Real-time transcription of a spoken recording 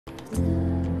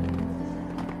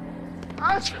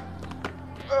啊去！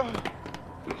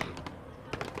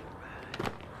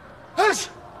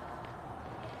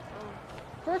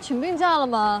不是请病假了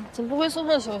吗？怎么不回宿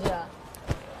舍休息啊？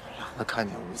让他看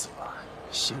见屋子了，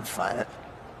心烦。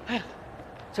哎，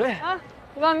这位啊，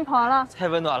你把你跑完了？太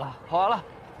温暖了，跑完了。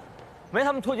没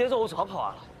他们拖节奏，我早跑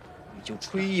完了。你就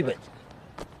吹呗。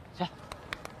行。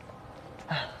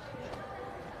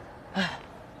哎。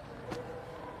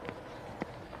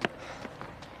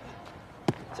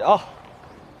脚。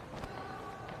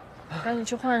赶紧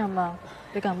去换上吧，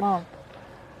别感冒了。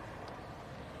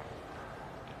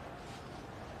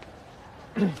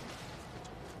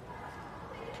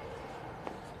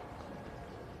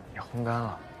你烘干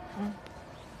了。嗯。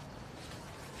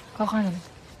快换上吧。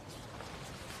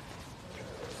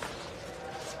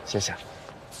谢谢。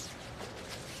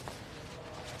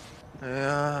哎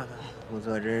呀，福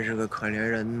泽真是个可怜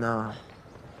人呐。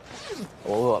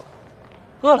我饿了。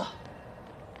饿了。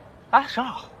哎，正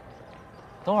好。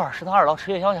等会儿食堂2楼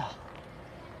吃夜宵去。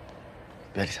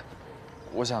别理他，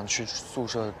我想去宿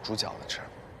舍煮饺子吃。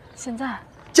现在？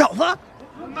饺子？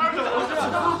哪儿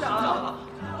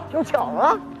有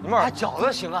饺子？你们儿饺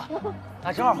子行啊！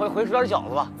哎，正好回去煮点饺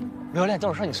子吧。刘教练，等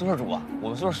会儿上你宿舍煮啊，我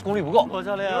们宿舍功率不够。罗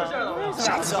教练，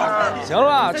行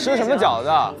了，吃什么饺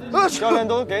子？教练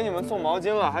都给你们送毛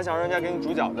巾了，还想让人家给你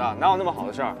煮饺子，哪有那么好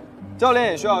的事儿？教练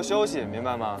也需要休息，明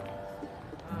白吗？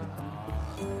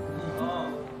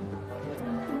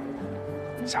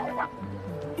下回吧。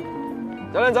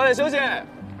教练早点休息。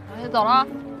我先走了。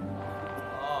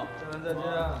好，教练再见。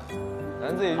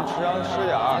咱自己去食堂吃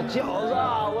点儿。饺子，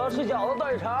我要吃饺子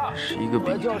大肠。是一个比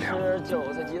我就吃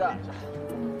韭菜鸡蛋。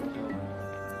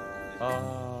啊，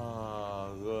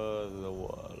饿死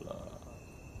我了！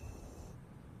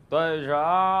队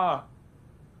长，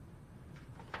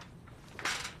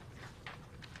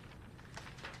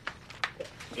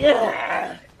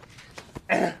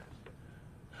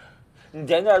你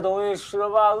点点东西吃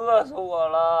吧，饿死我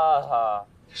了。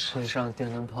身上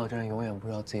电灯泡真永远不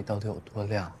知道自己到底有多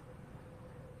亮。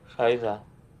啥意思啊？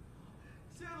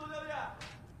谢谢罗教练。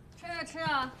吃啊吃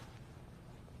啊。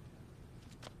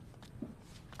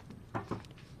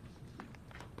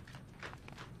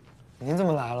您怎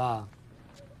么来了？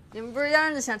你们不是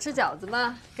嚷着想吃饺子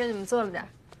吗？给你们做了点，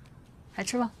还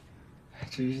吃吗？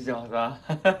真是饺子啊！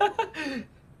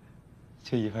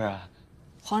就一份啊？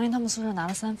黄林他们宿舍拿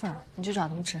了3份，你去找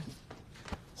他们吃。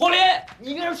黄林，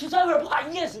你一个人吃3份，不怕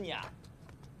噎死你啊？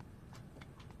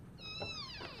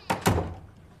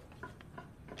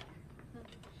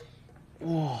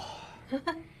哇，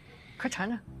快尝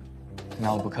尝。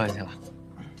那我不客气了。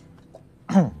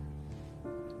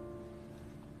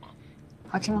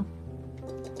好吃吗？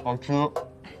好吃。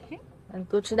那你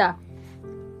多吃点。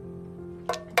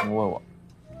你喂我。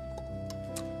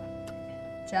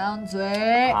张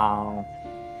嘴。好。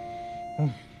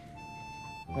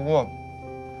不过，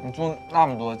你做那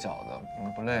么多饺子，你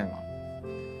不累吗？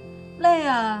累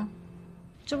啊，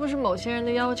这不是某些人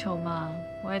的要求吗？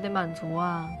我也得满足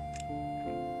啊。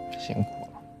辛苦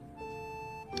了。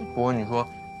不过你说，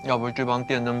要不是这帮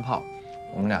电灯泡，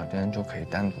我们俩今天就可以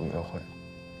单独约会了。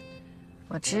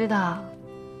我知道，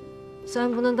虽然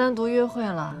不能单独约会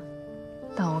了，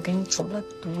但我给你煮了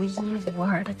独一无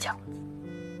二的饺子。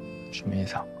什么意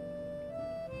思啊？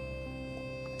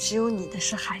只有你的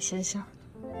是海鲜馅儿，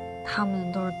他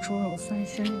们的都是猪肉3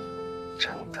鲜的。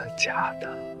真的假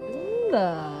的？真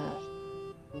的。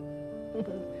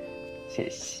谢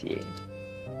谢。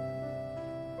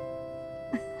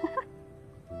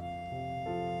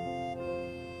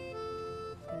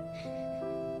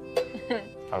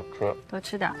好吃。多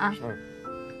吃点啊。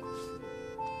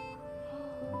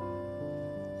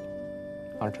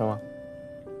好吃吗？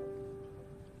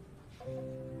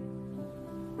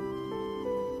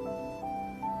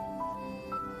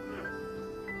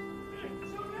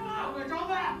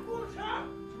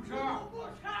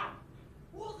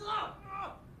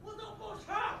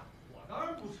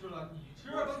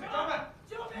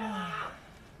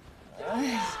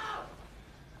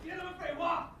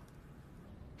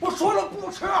我说了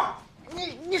不吃，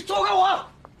你松开我，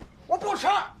我不吃，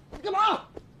你干嘛？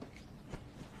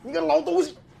你个老东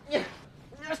西，你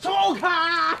松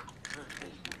开！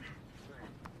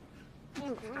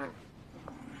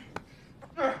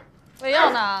喂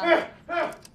药呢？